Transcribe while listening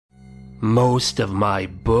Most of my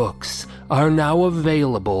books are now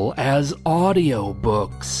available as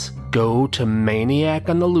audiobooks. Go to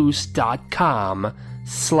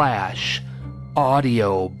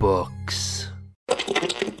maniacontheloose.com/audiobooks.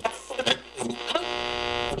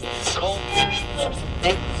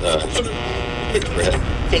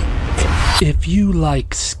 If you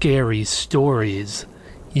like scary stories,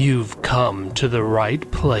 you've come to the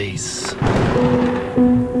right place.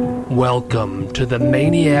 Welcome to the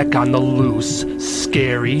Maniac on the Loose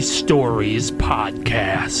Scary Stories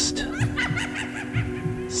podcast.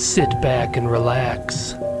 Sit back and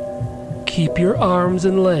relax. Keep your arms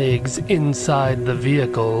and legs inside the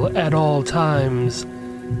vehicle at all times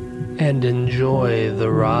and enjoy the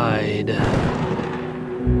ride.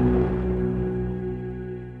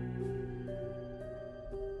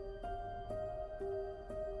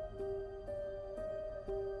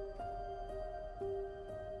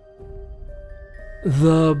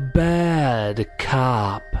 The Bad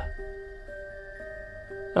Cop.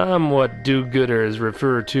 I'm what do-gooders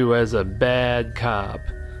refer to as a bad cop,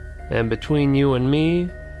 and between you and me,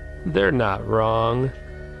 they're not wrong.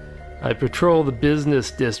 I patrol the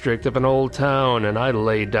business district of an old town and I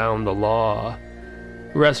lay down the law.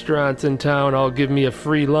 Restaurants in town all give me a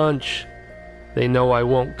free lunch. They know I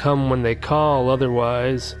won't come when they call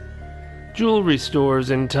otherwise. Jewelry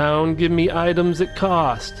stores in town give me items at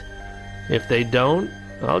cost. If they don't,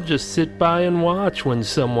 I'll just sit by and watch when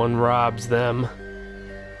someone robs them.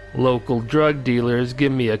 Local drug dealers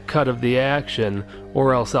give me a cut of the action,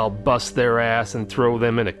 or else I'll bust their ass and throw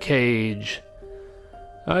them in a cage.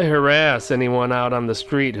 I harass anyone out on the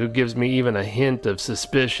street who gives me even a hint of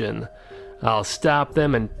suspicion. I'll stop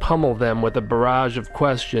them and pummel them with a barrage of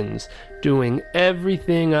questions, doing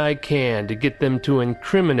everything I can to get them to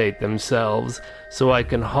incriminate themselves so I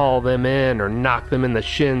can haul them in or knock them in the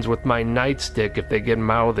shins with my nightstick if they get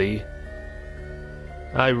mouthy.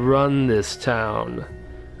 I run this town.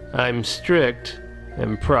 I'm strict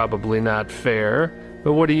and probably not fair,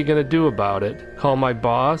 but what are you going to do about it? Call my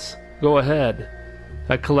boss? Go ahead.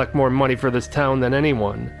 I collect more money for this town than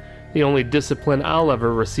anyone. The only discipline I'll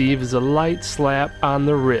ever receive is a light slap on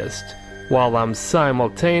the wrist, while I'm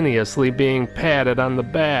simultaneously being patted on the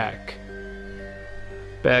back.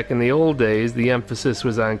 Back in the old days, the emphasis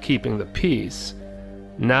was on keeping the peace.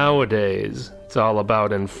 Nowadays, it's all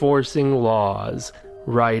about enforcing laws,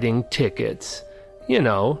 writing tickets,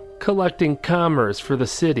 collecting commerce for the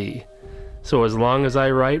city. So as long as I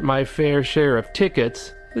write my fair share of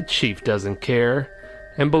tickets, the chief doesn't care.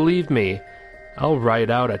 And believe me, I'll write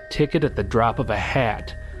out a ticket at the drop of a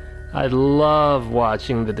hat. I love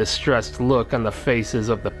watching the distressed look on the faces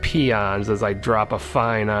of the peons as I drop a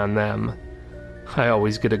fine on them. I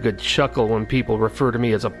always get a good chuckle when people refer to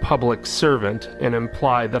me as a public servant and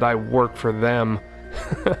imply that I work for them.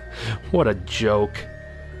 What a joke.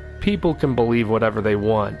 People can believe whatever they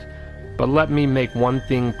want, but let me make one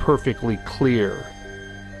thing perfectly clear.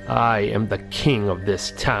 I am the king of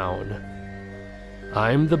this town.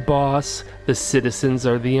 I'm the boss, the citizens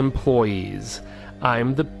are the employees.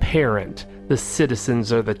 I'm the parent, the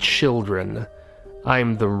citizens are the children.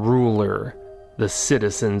 I'm the ruler, the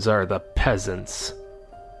citizens are the peasants.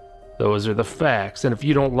 Those are the facts, and if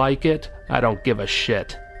you don't like it, I don't give a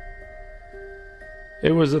shit.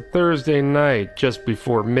 It was a Thursday night, just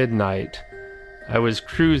before midnight. I was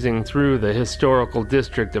cruising through the historical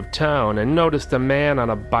district of town and noticed a man on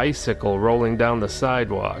a bicycle rolling down the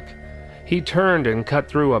sidewalk. He turned and cut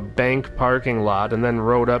through a bank parking lot and then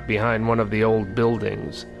rode up behind one of the old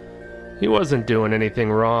buildings. He wasn't doing anything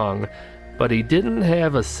wrong, but he didn't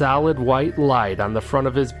have a solid white light on the front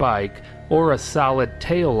of his bike or a solid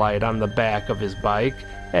tail light on the back of his bike,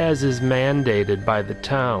 as is mandated by the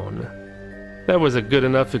town. That was a good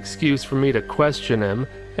enough excuse for me to question him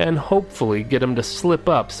and hopefully get him to slip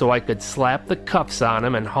up so I could slap the cuffs on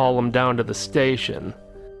him and haul him down to the station.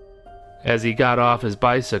 As he got off his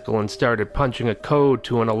bicycle and started punching a code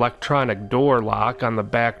to an electronic door lock on the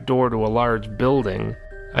back door to a large building,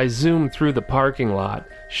 I zoomed through the parking lot,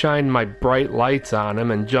 shined my bright lights on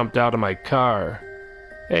him, and jumped out of my car.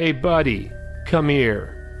 "Hey, buddy, come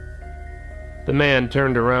here." The man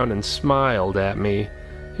turned around and smiled at me.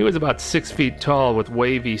 He was about 6 feet tall with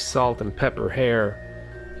wavy salt and pepper hair.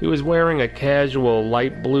 He was wearing a casual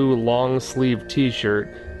light blue long-sleeved t-shirt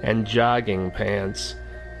and jogging pants.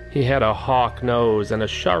 He had a hawk nose and a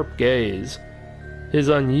sharp gaze. His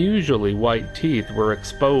unusually white teeth were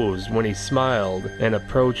exposed when he smiled and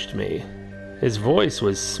approached me. His voice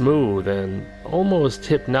was smooth and almost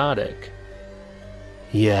hypnotic.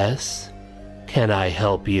 "Yes? Can I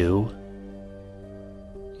help you?"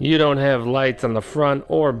 "You don't have lights on the front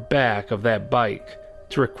or back of that bike.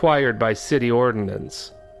 It's required by city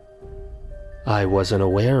ordinance." "I wasn't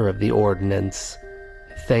aware of the ordinance.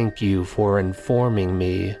 Thank you for informing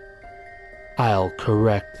me. I'll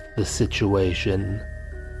correct the situation."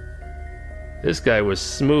 This guy was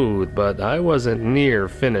smooth, but I wasn't near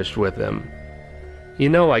finished with him. "You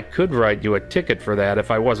know, I could write you a ticket for that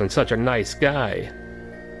if I wasn't such a nice guy."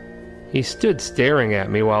 He stood staring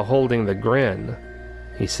at me while holding the grin.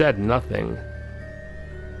 He said nothing.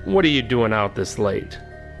 "What are you doing out this late?"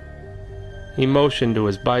 He motioned to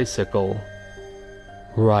his bicycle.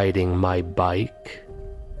 "Riding my bike."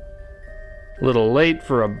 "Little late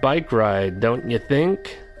for a bike ride, don't you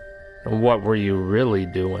think? What were you really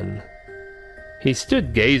doing?" He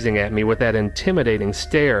stood gazing at me with that intimidating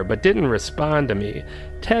stare, but didn't respond to me.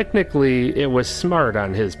 Technically, it was smart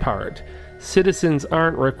on his part. Citizens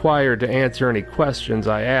aren't required to answer any questions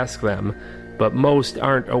I ask them, but most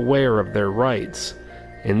aren't aware of their rights.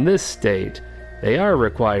 In this state, they are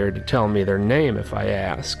required to tell me their name if I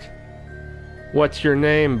ask. "What's your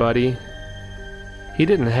name, buddy?" He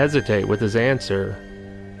didn't hesitate with his answer.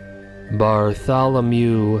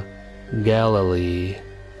 "Bartholomew Galilee."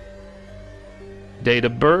 "Date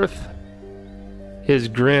of birth?" His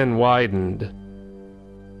grin widened.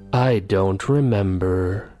 "I don't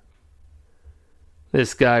remember."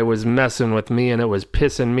 This guy was messing with me and it was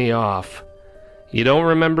pissing me off. "You don't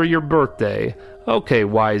remember your birthday? Okay,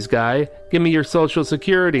 wise guy, give me your social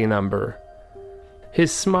security number."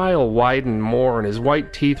 His smile widened more and his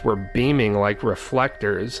white teeth were beaming like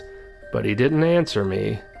reflectors, but he didn't answer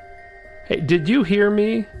me. "Hey, did you hear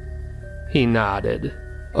me?" He nodded.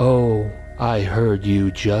 "Oh, I heard you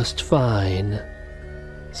just fine."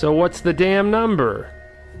 "So what's the damn number?"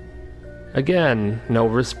 Again, no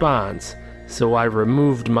response, so I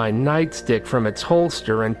removed my nightstick from its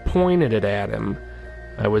holster and pointed it at him.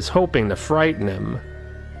 I was hoping to frighten him.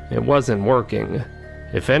 It wasn't working.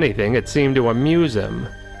 If anything, it seemed to amuse him.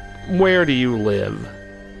 "Where do you live?"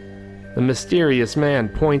 The mysterious man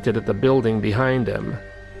pointed at the building behind him.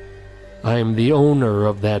 "I'm the owner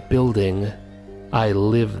of that building. I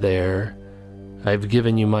live there. I've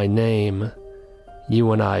given you my name.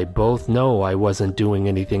 You and I both know I wasn't doing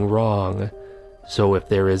anything wrong, so if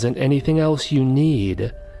there isn't anything else you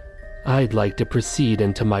need, I'd like to proceed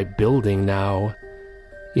into my building now.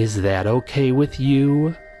 Is that okay with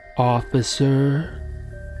you, officer?"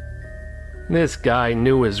 This guy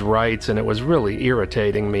knew his rights, and it was really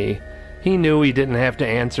irritating me. He knew he didn't have to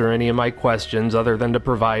answer any of my questions other than to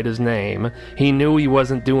provide his name. He knew he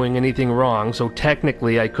wasn't doing anything wrong, so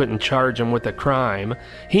technically I couldn't charge him with a crime.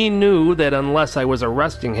 He knew that unless I was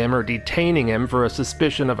arresting him or detaining him for a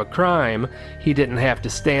suspicion of a crime, he didn't have to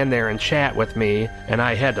stand there and chat with me, and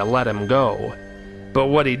I had to let him go. But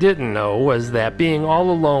what he didn't know was that being all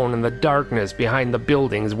alone in the darkness behind the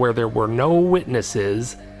buildings where there were no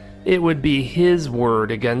witnesses, it would be his word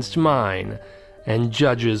against mine, and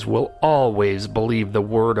judges will always believe the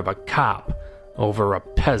word of a cop over a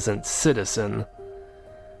peasant citizen.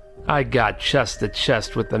 I got chest to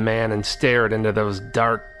chest with the man and stared into those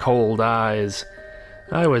dark, cold eyes.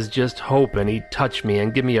 I was just hoping he'd touch me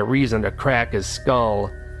and give me a reason to crack his skull.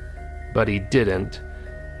 But he didn't.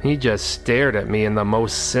 He just stared at me in the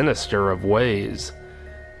most sinister of ways.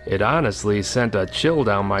 It honestly sent a chill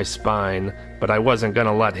down my spine, but I wasn't going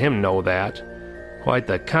to let him know that. Quite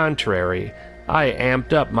the contrary. I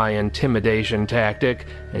amped up my intimidation tactic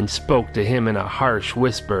and spoke to him in a harsh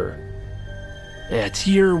whisper. "It's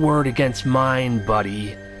your word against mine,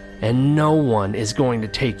 buddy, and no one is going to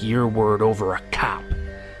take your word over a cop.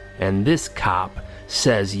 And this cop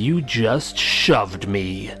says you just shoved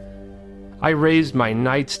me." I raised my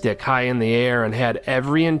nightstick high in the air and had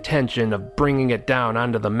every intention of bringing it down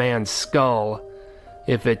onto the man's skull.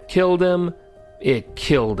 If it killed him, it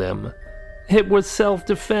killed him. It was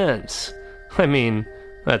self-defense. I mean,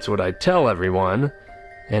 that's what I tell everyone,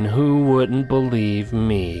 and who wouldn't believe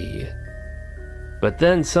me? But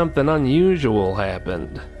then something unusual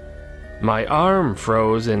happened. My arm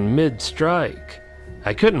froze in mid-strike.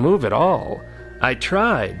 I couldn't move at all. I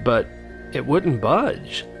tried, but it wouldn't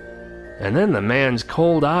budge. And then the man's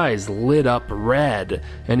cold eyes lit up red,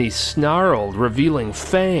 and he snarled, revealing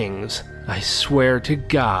fangs. I swear to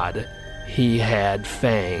God, he had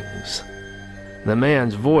fangs. The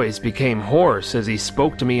man's voice became hoarse as he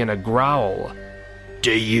spoke to me in a growl.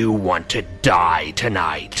 "Do you want to die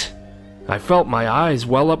tonight?" I felt my eyes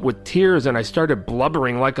well up with tears and I started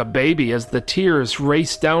blubbering like a baby as the tears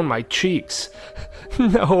raced down my cheeks.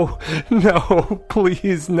 "No, no,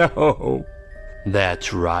 please no."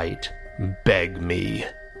 "That's right. Beg me."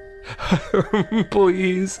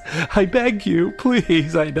 "Please, I beg you,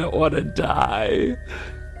 please, I don't want to die."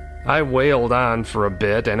 I wailed on for a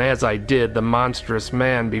bit, and as I did, the monstrous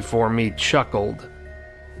man before me chuckled.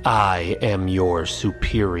 "I am your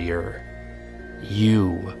superior.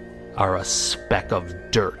 You are a speck of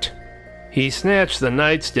dirt." He snatched the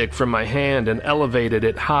nightstick from my hand and elevated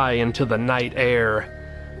it high into the night air.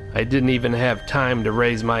 I didn't even have time to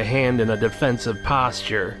raise my hand in a defensive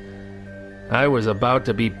posture. I was about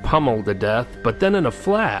to be pummeled to death, but then in a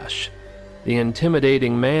flash, the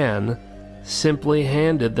intimidating man simply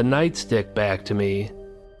handed the nightstick back to me.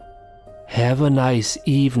 "Have a nice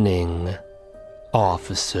evening,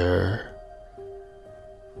 officer."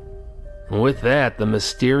 With that, the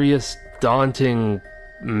mysterious, daunting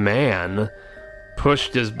man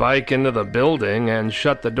pushed his bike into the building and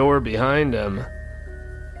shut the door behind him.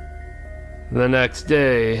 The next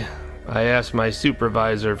day, I asked my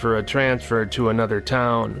supervisor for a transfer to another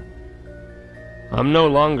town. I'm no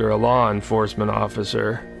longer a law enforcement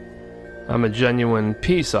officer. I'm a genuine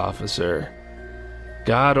peace officer.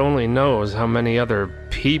 God only knows how many other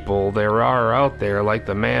people there are out there like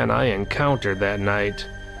the man I encountered that night.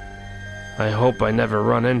 I hope I never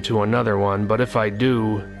run into another one, but if I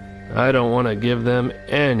do, I don't want to give them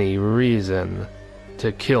any reason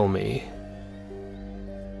to kill me.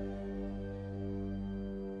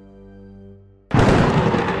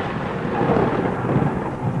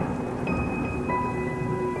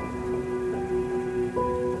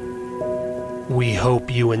 We hope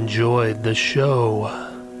you enjoyed the show.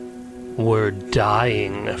 We're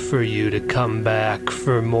dying for you to come back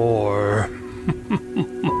for more.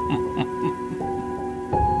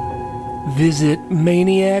 Visit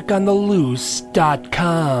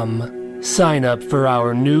maniacontheloose.com. Sign up for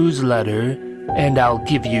our newsletter, and I'll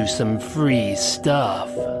give you some free stuff.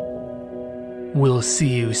 We'll see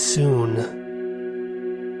you soon.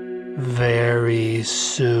 Very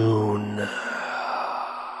soon.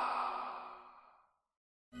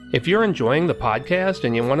 If you're enjoying the podcast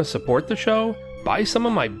and you want to support the show, buy some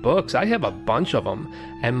of my books. I have a bunch of them,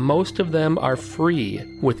 and most of them are free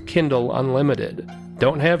with Kindle Unlimited.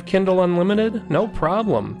 Don't have Kindle Unlimited? No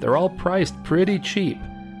problem. They're all priced pretty cheap.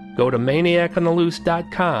 Go to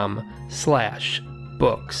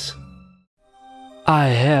maniacontheloose.com/books. I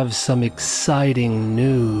have some exciting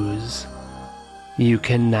news. You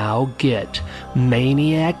can now get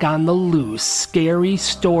Maniac on the Loose Scary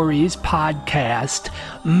Stories podcast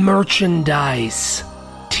merchandise.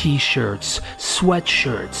 T-shirts,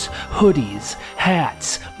 sweatshirts, hoodies,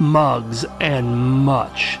 hats, mugs, and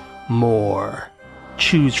much more.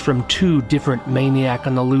 Choose from 2 different Maniac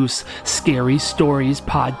on the Loose Scary Stories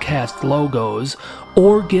podcast logos,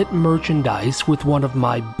 or get merchandise with one of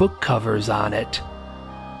my book covers on it.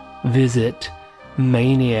 Visit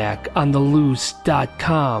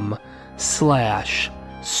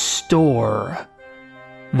maniacontheloose.com/store.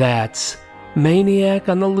 That's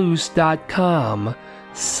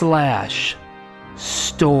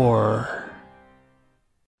maniacontheloose.com/store.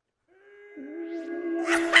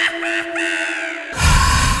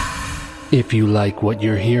 If you like what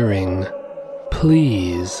you're hearing,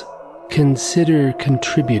 please consider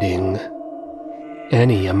contributing.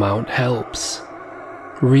 Any amount helps.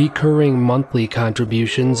 Recurring monthly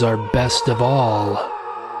contributions are best of all.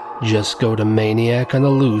 Just go to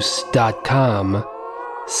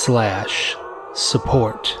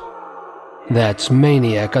maniacontheloose.com/support. That's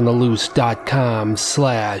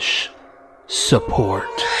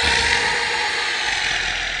maniacontheloose.com/support.